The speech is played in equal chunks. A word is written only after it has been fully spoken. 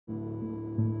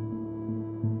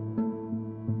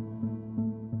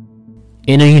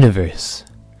In a universe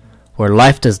where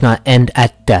life does not end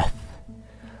at death,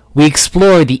 we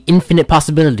explore the infinite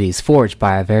possibilities forged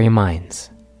by our very minds.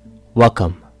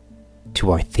 Welcome to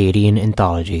Arthadian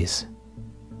Anthologies.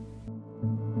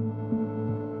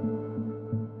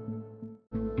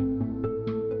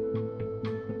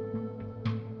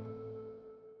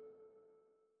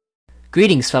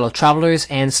 Greetings, fellow travelers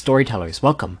and storytellers.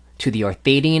 Welcome to the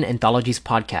Arthadian Anthologies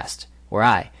podcast, where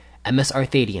I, MS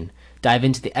Arthadian, dive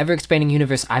into the ever-expanding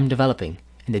universe I'm developing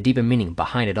and the deeper meaning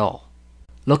behind it all.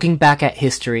 Looking back at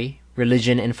history,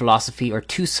 religion, and philosophy are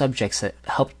two subjects that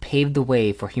helped pave the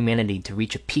way for humanity to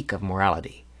reach a peak of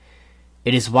morality.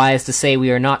 It is wise to say we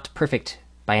are not perfect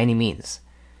by any means,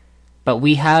 but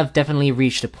we have definitely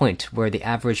reached a point where the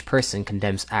average person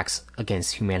condemns acts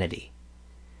against humanity.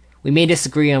 We may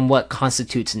disagree on what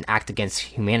constitutes an act against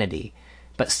humanity,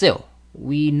 but still,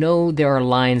 we know there are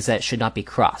lines that should not be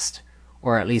crossed,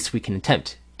 or at least we can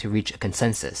attempt to reach a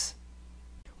consensus.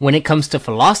 When it comes to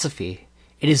philosophy,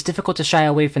 it is difficult to shy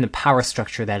away from the power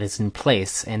structure that is in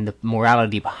place and the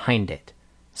morality behind it.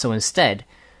 So instead,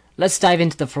 let's dive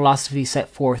into the philosophy set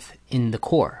forth in the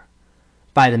core,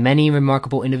 by the many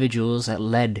remarkable individuals that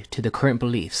led to the current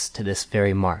beliefs to this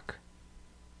very mark.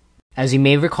 As you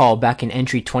may recall, back in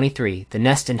entry 23, the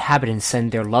nest inhabitants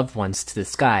send their loved ones to the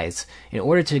skies in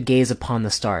order to gaze upon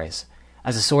the stars,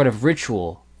 as a sort of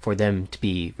ritual for them to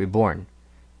be reborn.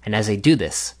 And as they do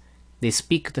this, they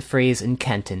speak the phrase in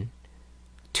Canton,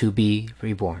 "to be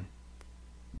reborn."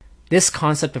 This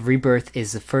concept of rebirth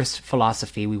is the first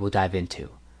philosophy we will dive into.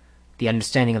 The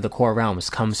understanding of the core realms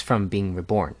comes from being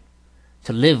reborn.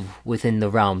 To live within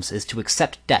the realms is to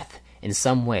accept death in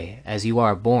some way as you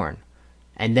are born,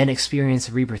 and then experience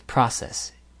a rebirth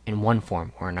process in one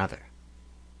form or another.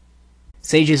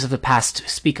 Sages of the past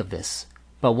speak of this,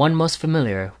 but one most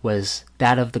familiar was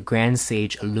that of the grand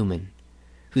sage Illumin,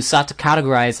 who sought to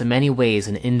categorize the many ways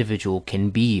an individual can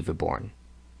be reborn.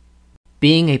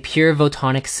 Being a pure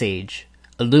Votonic sage,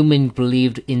 Illumin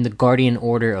believed in the guardian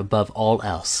order above all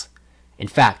else. In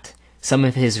fact, some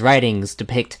of his writings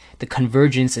depict the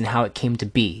convergence in how it came to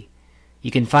be.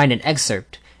 You can find an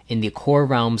excerpt in the Core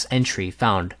Realms entry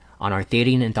found on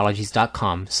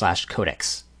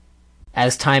arthadiananthologies.com/codex.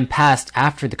 As time passed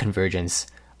after the convergence,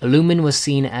 Illumin was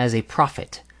seen as a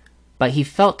prophet, but he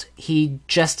felt he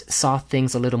just saw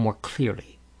things a little more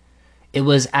clearly. It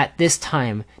was at this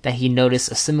time that he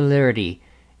noticed a similarity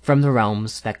from the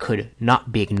realms that could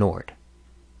not be ignored.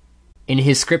 In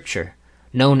his scripture,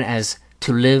 known as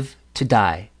 "To Live, to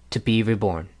Die, to Be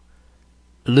Reborn,"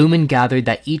 Illumin gathered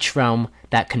that each realm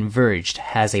that converged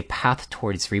has a path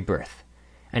towards rebirth,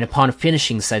 and upon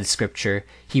finishing said scripture,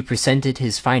 he presented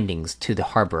his findings to the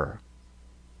harborer.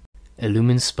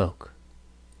 Illumin spoke.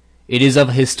 "It is of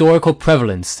historical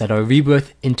prevalence that our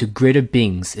rebirth into greater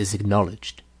beings is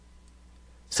acknowledged.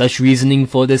 Such reasoning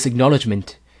for this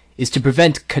acknowledgement is to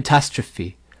prevent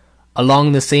catastrophe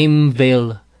along the same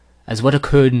veil as what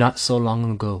occurred not so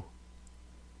long ago.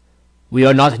 We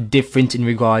are not different in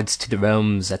regards to the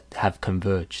realms that have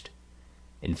converged.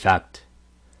 In fact,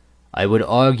 I would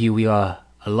argue we are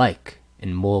alike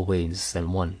in more ways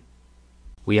than one.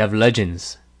 We have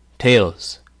legends,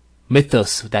 tales,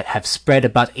 mythos that have spread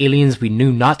about aliens we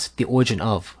knew not the origin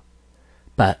of,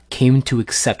 but came to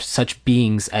accept such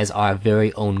beings as our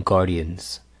very own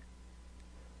guardians.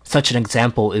 Such an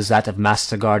example is that of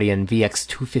Master Guardian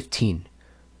VX-215,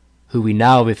 who we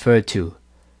now refer to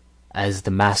as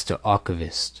the Master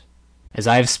Archivist. As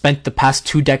I have spent the past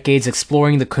 2 decades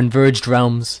exploring the converged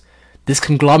realms, this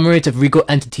conglomerate of regal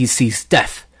entities sees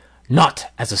death not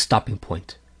as a stopping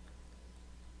point,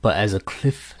 but as a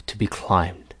cliff to be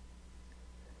climbed.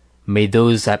 May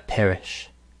those that perish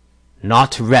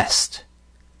not rest,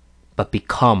 but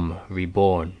become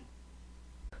reborn.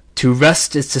 To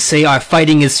rest is to say our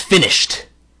fighting is finished.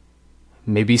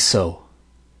 Maybe so.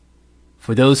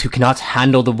 For those who cannot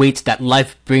handle the weight that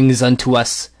life brings unto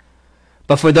us,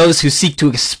 but for those who seek to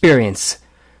experience,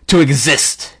 to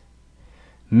exist,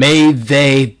 may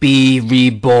they be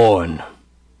reborn."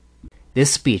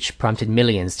 This speech prompted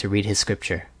millions to read his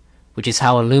scripture, which is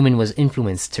how Illumin was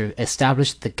influenced to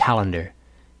establish the calendar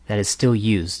that is still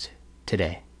used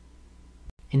today.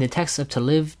 In the text of "To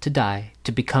Live, to Die,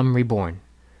 to Become Reborn,"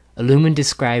 Illumin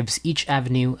describes each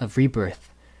avenue of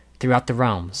rebirth throughout the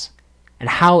realms, and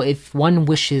how if one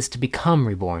wishes to become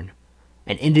reborn,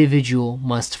 an individual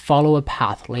must follow a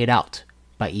path laid out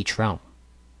by each realm.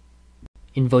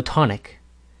 In Votonic,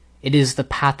 it is the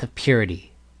path of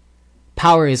purity.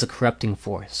 Power is a corrupting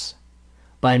force,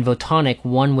 but in Votonic,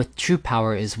 one with true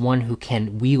power is one who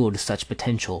can wield such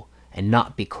potential and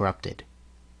not be corrupted.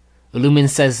 Illumin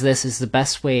says this is the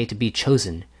best way to be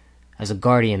chosen, as a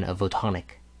guardian of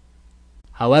Photonic.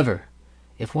 However,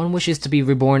 if one wishes to be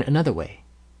reborn another way,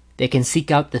 they can seek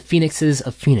out the phoenixes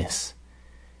of Phoenix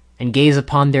and gaze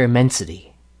upon their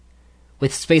immensity.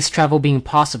 With space travel being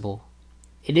possible,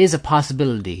 it is a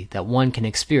possibility that one can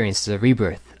experience the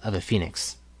rebirth of a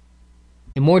phoenix.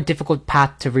 A more difficult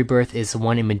path to rebirth is the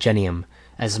one in Millennium,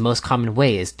 as the most common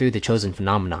way is through the chosen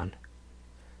phenomenon.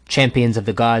 Champions of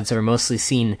the gods are mostly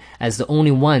seen as the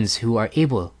only ones who are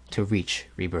able to reach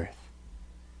rebirth.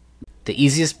 The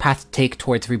easiest path to take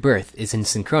towards rebirth is in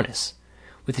Synchronous,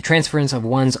 with the transference of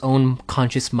one's own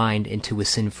conscious mind into a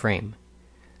Syn frame.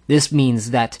 This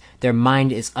means that their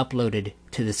mind is uploaded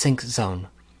to the sync zone,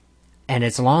 and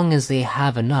as long as they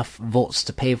have enough volts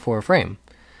to pay for a frame,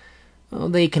 well,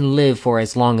 they can live for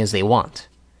as long as they want.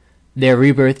 Their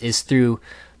rebirth is through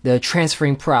the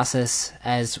transferring process,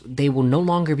 as they will no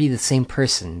longer be the same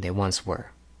person they once were.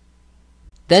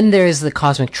 Then there is the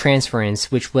cosmic transference,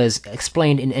 which was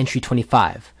explained in Entry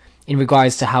 25, in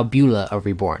regards to how Beulah are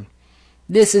reborn.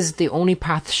 This is the only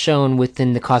path shown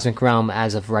within the cosmic realm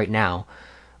as of right now,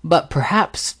 but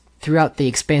perhaps throughout the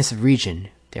expansive region,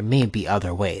 there may be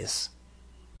other ways.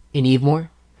 In Evemore,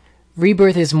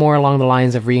 rebirth is more along the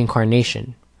lines of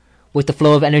reincarnation, with the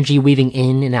flow of energy weaving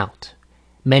in and out.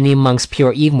 Many amongst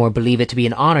pure Evemore believe it to be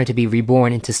an honor to be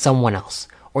reborn into someone else,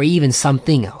 or even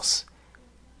something else,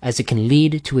 as it can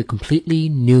lead to a completely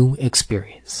new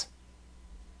experience.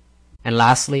 And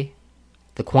lastly,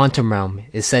 the quantum realm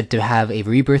is said to have a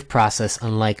rebirth process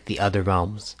unlike the other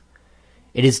realms.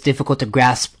 It is difficult to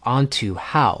grasp onto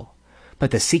how,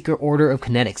 but the secret order of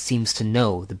kinetics seems to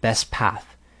know the best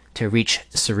path to reach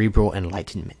cerebral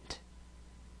enlightenment.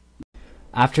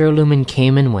 After Illumin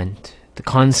came and went, the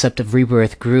concept of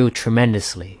rebirth grew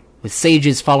tremendously, with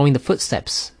sages following the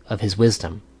footsteps of his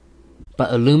wisdom.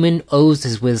 But Illumin owes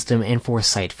his wisdom and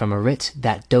foresight from a writ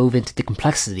that dove into the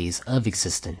complexities of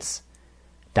existence,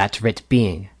 that writ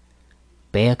being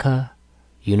Beata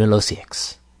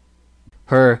Unilosiix.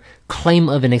 Her claim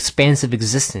of an expansive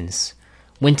existence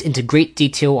went into great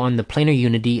detail on the planar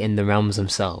unity and the realms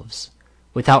themselves.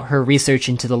 Without her research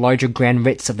into the larger grand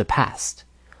writs of the past,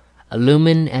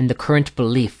 Illumin and the current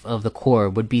belief of the core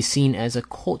would be seen as a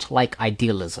cult-like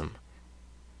idealism.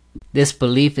 This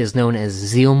belief is known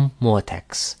as Zeum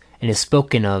Mortex and is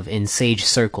spoken of in sage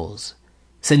circles.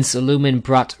 Since Illumin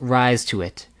brought rise to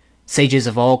it, sages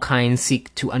of all kinds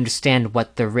seek to understand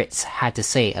what the writs had to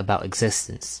say about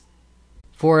existence.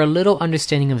 For a little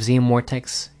understanding of Zeum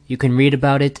Mortex, you can read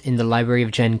about it in the Library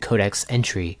of Gen Codex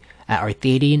entry at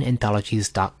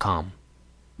arthadiananthologies.com.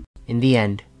 In the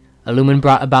end, Illumin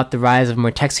brought about the rise of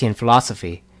Mortexian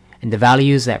philosophy and the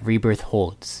values that rebirth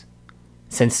holds.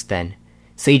 Since then,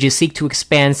 sages seek to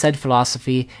expand said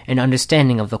philosophy and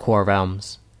understanding of the core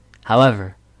realms.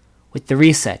 However, with the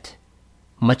reset,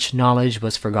 much knowledge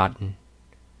was forgotten,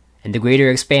 and the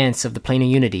greater expanse of the planar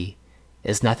unity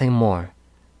is nothing more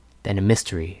than a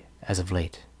mystery as of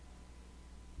late.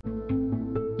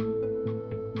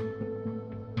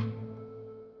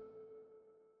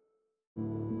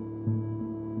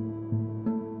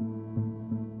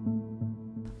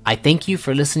 I thank you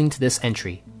for listening to this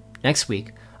entry. Next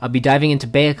week, I'll be diving into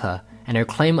Beata and her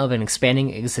claim of an expanding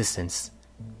existence.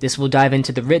 This will dive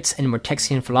into the writs and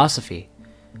Mortexian philosophy.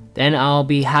 Then I'll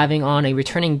be having on a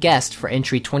returning guest for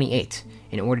entry 28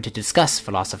 in order to discuss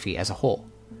philosophy as a whole.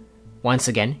 Once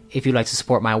again, if you'd like to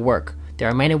support my work, there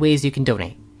are many ways you can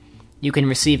donate. You can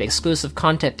receive exclusive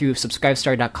content through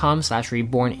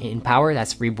subscribestar.com/reborninpower,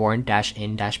 that's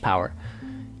reborn-in-power.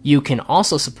 You can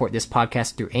also support this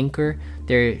podcast through Anchor.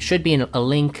 There should be a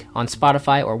link on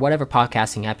Spotify or whatever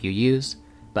podcasting app you use.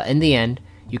 But in the end,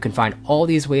 you can find all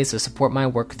these ways to support my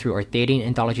work through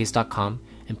arthadiananthologies.com,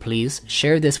 and please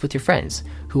share this with your friends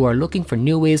who are looking for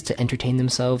new ways to entertain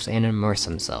themselves and immerse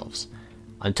themselves.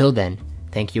 Until then,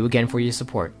 thank you again for your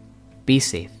support. Be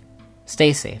safe,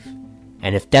 stay safe,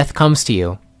 and if death comes to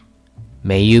you,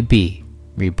 may you be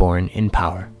reborn in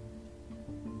power.